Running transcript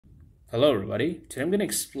Hello everybody, today I'm going to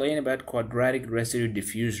explain about Quadratic Residue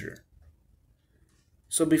Diffuser.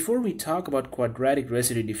 So before we talk about Quadratic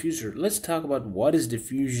Residue Diffuser, let's talk about what is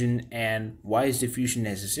diffusion and why is diffusion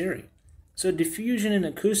necessary. So diffusion in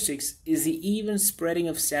acoustics is the even spreading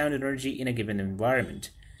of sound energy in a given environment.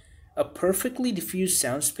 A perfectly diffused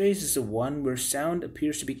sound space is the one where sound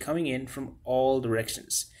appears to be coming in from all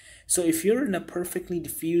directions. So if you're in a perfectly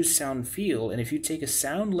diffused sound field, and if you take a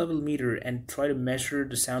sound level meter and try to measure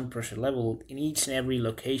the sound pressure level in each and every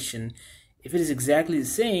location, if it is exactly the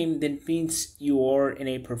same, then it means you are in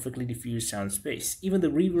a perfectly diffused sound space. Even the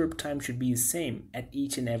reverb time should be the same at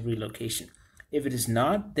each and every location. If it is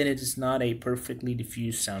not, then it is not a perfectly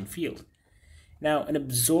diffused sound field. Now, an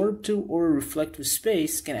absorptive or reflective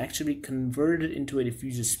space can actually be converted into a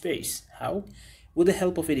diffusive space. How? With the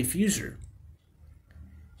help of a diffuser.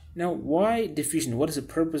 Now, why diffusion? What is the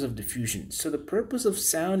purpose of diffusion? So the purpose of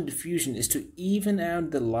sound diffusion is to even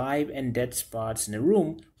out the live and dead spots in a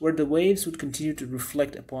room where the waves would continue to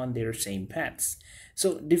reflect upon their same paths.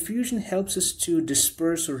 So diffusion helps us to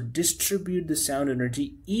disperse or distribute the sound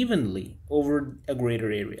energy evenly over a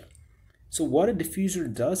greater area. So what a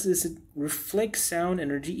diffuser does is it reflects sound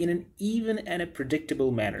energy in an even and a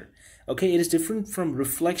predictable manner. Okay, it is different from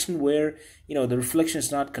reflection where, the reflection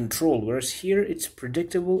is not controlled, whereas here it's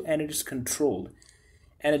predictable and it is controlled.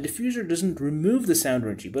 And a diffuser doesn't remove the sound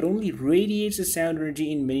energy, but only radiates the sound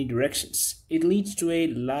energy in many directions. It leads to a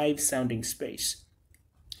live sounding space.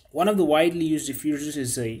 One of the widely used diffusers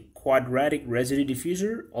is a Quadratic Residue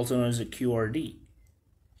Diffuser, also known as a QRD.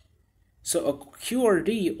 So a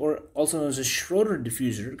QRD, or also known as a Schroeder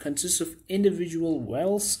diffuser, consists of individual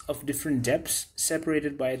wells of different depths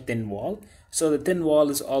separated by a thin wall. So the thin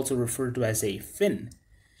wall is also referred to as a fin.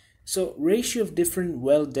 So ratio of different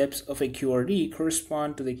well depths of a QRD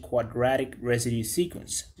correspond to the quadratic residue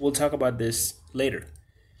sequence. We'll talk about this later.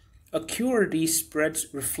 A QRD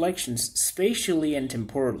spreads reflections spatially and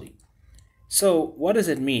temporally. So what does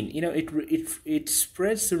it mean? It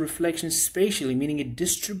spreads the reflections spatially, meaning it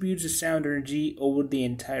distributes the sound energy over the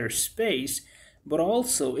entire space, but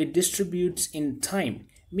also it distributes in time,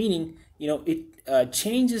 meaning, it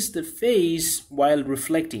changes the phase while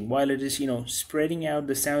reflecting. While it is, spreading out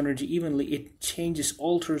the sound energy evenly, it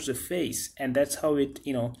alters the phase, and that's how it,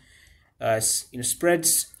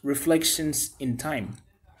 spreads reflections in time.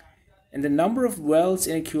 And the number of wells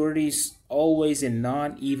in a QRD is always a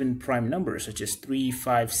non-even prime number, such as 3,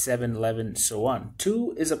 5, 7, 11, so on.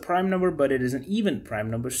 2 is a prime number, but it is an even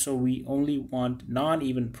prime number, so we only want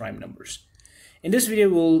non-even prime numbers. In this video,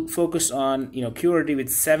 we'll focus on QRD with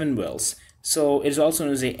 7 wells. So it is also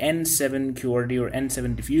known as a N7 QRD or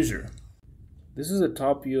N7 diffuser. This is a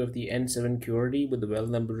top view of the N7 QRD with the well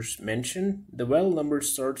numbers mentioned. The well number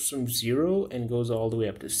starts from 0 and goes all the way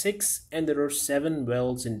up to 6, and there are 7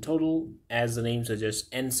 wells in total, as the name suggests,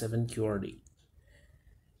 N7 QRD.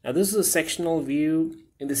 Now this is a sectional view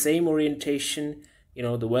in the same orientation.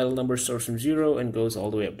 The well number starts from 0 and goes all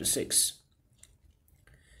the way up to 6.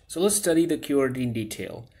 So let's study the QRD in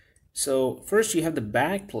detail. So first you have the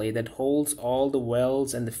backplate that holds all the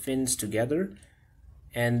wells and the fins together.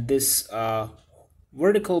 And this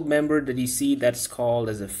vertical member that you see, that's called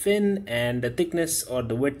as a fin, and the thickness or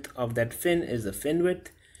the width of that fin is the fin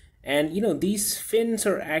width. And these fins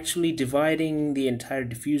are actually dividing the entire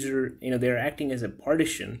diffuser. They're acting as a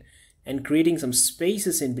partition and creating some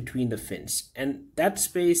spaces in between the fins, and that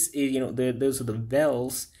space is those are the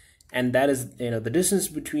wells, and that is the distance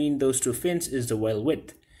between those two fins is the well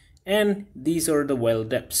width, and these are the well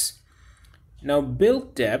depths. Now,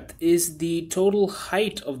 built depth is the total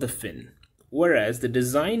height of the fin, whereas the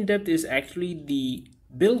design depth is actually the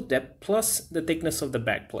built depth plus the thickness of the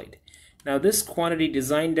backplate. Now, this quantity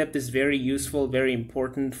design depth is very useful, very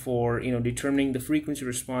important for determining the frequency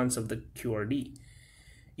response of the QRD.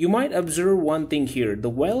 You might observe one thing here.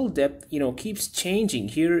 The well depth keeps changing.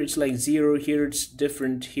 Here it's like 0, here it's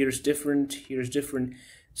different, here's different, here's different.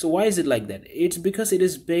 So why is it like that? It's because it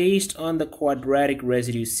is based on the quadratic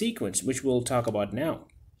residue sequence, which we'll talk about now.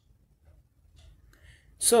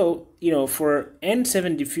 So, for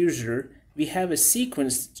N7 diffuser, we have a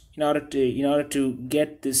sequence in order to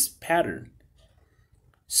get this pattern.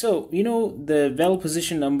 So, the well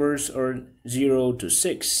position numbers are 0 to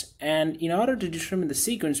 6, and in order to determine the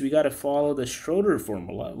sequence, we got to follow the Schroeder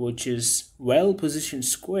formula, which is well position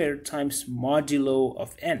squared times modulo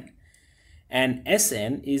of n. And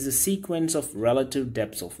Sn is the sequence of relative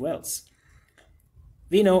depths of wells.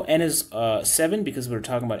 We know n is 7 because we're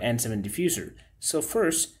talking about N7 diffuser. So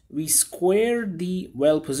first, we square the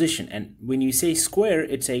well position. And when you say square,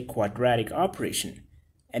 it's a quadratic operation.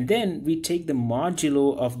 And then we take the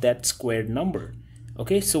modulo of that squared number.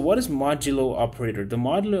 Okay, so what is modulo operator? The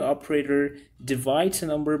modulo operator divides a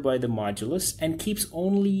number by the modulus and keeps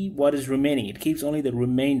only what is remaining. It keeps only the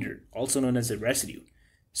remainder, also known as a residue.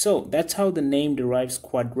 So that's how the name derives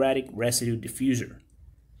quadratic residue diffuser.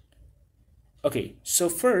 Okay, so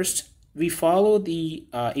first we follow the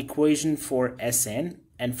equation for Sn,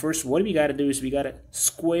 and first what we got to do is we got to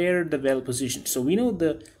square the well position. So we know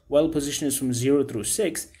the well position is from 0 through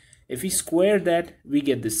 6. If we square that, we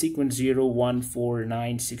get the sequence 0, 1, 4,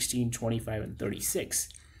 9, 16, 25, and 36.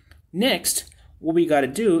 Next, what we got to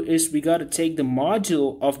do is we got to take the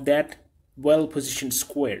modulo of that well position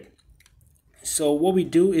squared. So what we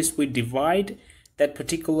do is we divide that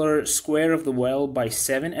particular square of the well by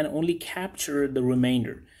 7 and only capture the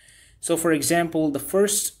remainder. So for example, the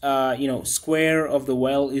first square of the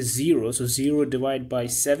well is 0, so 0 divided by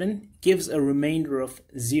 7 gives a remainder of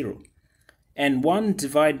 0. And 1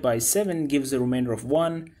 divided by 7 gives a remainder of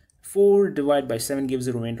 1. 4 divided by 7 gives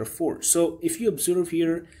a remainder of 4. So if you observe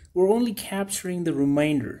here, we're only capturing the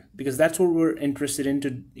remainder because that's what we're interested in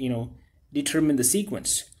to determine the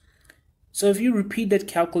sequence. So if you repeat that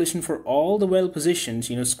calculation for all the well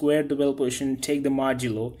positions, square the well position, take the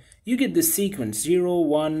modulo, you get the sequence 0,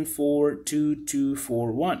 1, 4, 2, 2,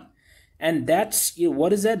 4, 1. And that's,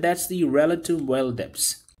 what is that? That's the relative well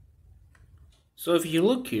depths. So if you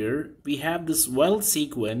look here, we have this well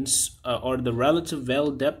sequence or the relative well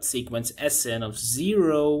depth sequence Sn of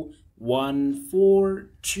 0, 1, 4,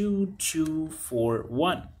 2, 2, 4,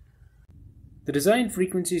 1. The design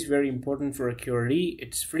frequency is very important for a QRD.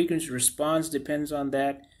 Its frequency response depends on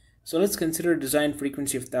that. So let's consider a design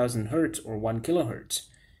frequency of 1000 Hz or 1 kHz.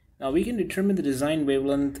 Now we can determine the design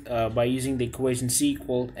wavelength by using the equation C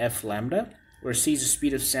equal F lambda, where C is the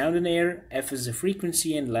speed of sound in air, F is the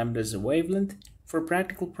frequency, and lambda is the wavelength. For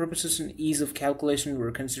practical purposes and ease of calculation,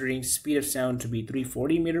 we're considering speed of sound to be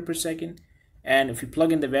 340 meter per second. And if we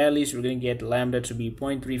plug in the values, we're going to get lambda to be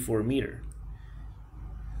 0.34 meter.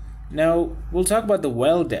 Now, we'll talk about the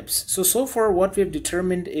well depths. So far what we have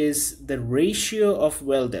determined is the ratio of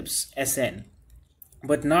well depths, Sn,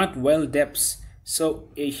 but not well depths. So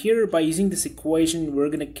here, by using this equation, we're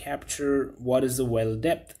going to capture what is the well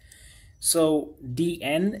depth. So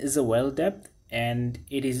dn is the well depth, and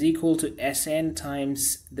it is equal to Sn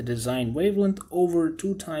times the design wavelength over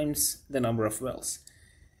 2 times the number of wells.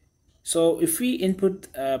 So if we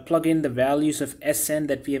plug in the values of Sn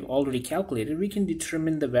that we have already calculated, we can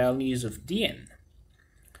determine the values of dn.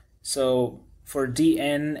 So for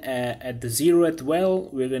dn at the 0th well,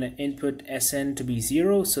 we're going to input Sn to be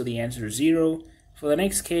 0, so the answer is 0. For the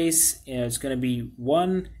next case, it's going to be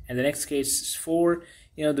 1, and the next case is 4.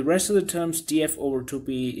 The rest of the terms, df over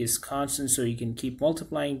 2p is constant, so you can keep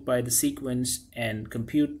multiplying by the sequence and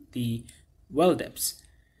compute the well depths.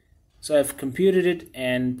 So I've computed it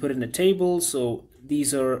and put it in a table. So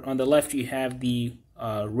these are, on the left you have the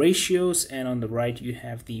ratios, and on the right you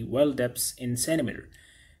have the well depths in centimeter.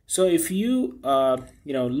 So if you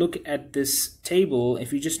look at this table,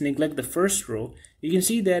 if you just neglect the first row, you can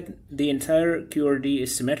see that the entire QRD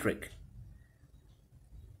is symmetric.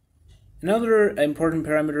 Another important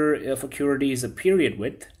parameter of a QRD is the period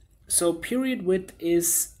width. So period width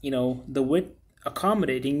is, the width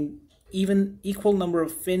accommodating even equal number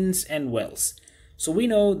of fins and wells. So we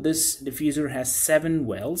know this diffuser has 7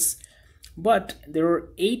 wells, but there are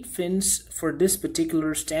 8 fins for this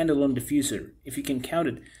particular standalone diffuser, if you can count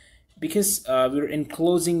it, because we're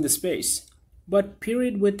enclosing the space. But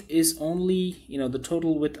period width is only, the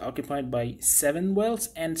total width occupied by 7 wells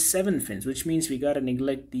and 7 fins, which means we gotta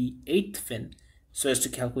neglect the 8th fin so as to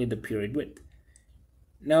calculate the period width.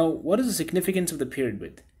 Now, what is the significance of the period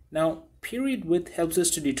width? Now, period width helps us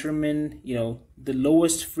to determine, the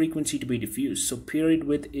lowest frequency to be diffused. So period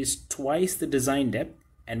width is twice the design depth,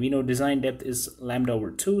 and we know design depth is lambda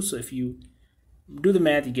over 2. So if you do the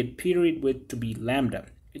math, you get period width to be lambda.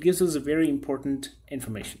 It gives us a very important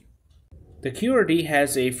information. The QRD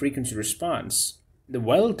has a frequency response. The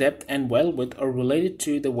well depth and well width are related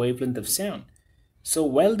to the wavelength of sound. So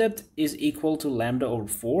well depth is equal to lambda over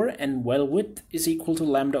 4, and well width is equal to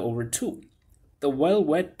lambda over 2. The well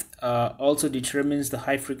width also determines the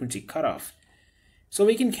high frequency cutoff. So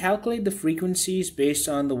we can calculate the frequencies based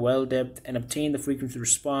on the well depth and obtain the frequency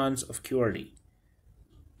response of QRD.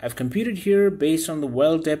 I've computed here based on the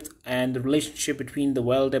well depth and the relationship between the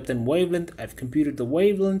well depth and wavelength. I've computed the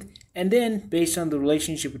wavelength, and then based on the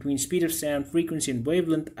relationship between speed of sound, frequency, and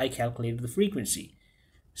wavelength, I calculated the frequency.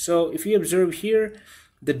 So if you observe here,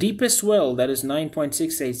 the deepest well, that is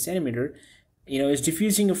 9.68 centimeter, is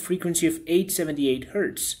diffusing a frequency of 878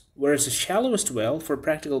 Hertz, whereas the shallowest well, for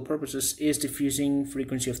practical purposes, is diffusing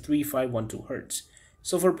frequency of 3512 Hertz.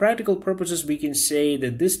 So for practical purposes, we can say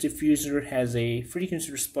that this diffuser has a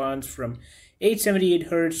frequency response from 878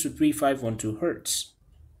 Hz to 3512 Hz.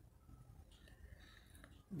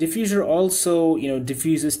 Diffuser also,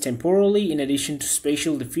 diffuses temporally in addition to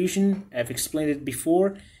spatial diffusion. I've explained it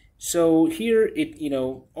before. So here it,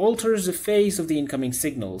 alters the phase of the incoming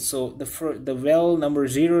signal. So the well number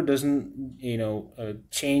 0 doesn't,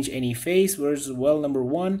 change any phase, whereas well number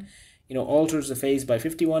 1, alters the phase by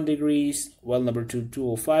 51 degrees, well number 2,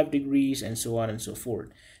 205 degrees, and so on and so forth.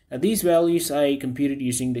 Now these values I computed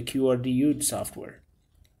using the QRDude software.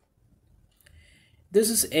 This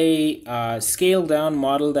is a scaled down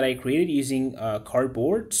model that I created using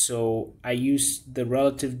cardboard. So I used the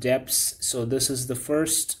relative depths. So this is the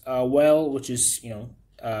first well, which is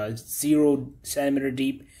 0 centimeter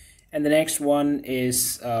deep, and the next one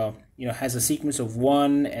is has a sequence of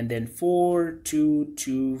 1 and then 4, 2,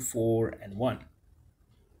 2, 4, and 1.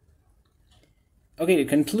 Okay, to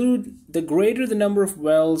conclude, the greater the number of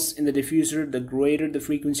wells in the diffuser, the greater the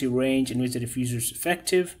frequency range in which the diffuser is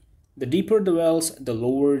effective. The deeper the wells, the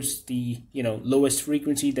lower is the lowest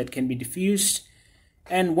frequency that can be diffused.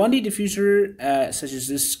 And 1D diffuser, such as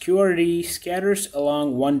this QRD, scatters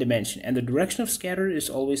along one dimension, and the direction of scatter is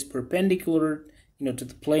always perpendicular, to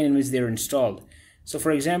the plane in which they are installed. So,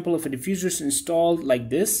 for example, if a diffuser is installed like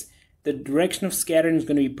this, the direction of scattering is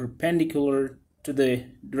going to be perpendicular to the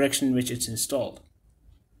direction in which it's installed.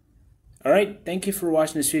 All right, thank you for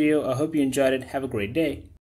watching this video. I hope you enjoyed it. Have a great day.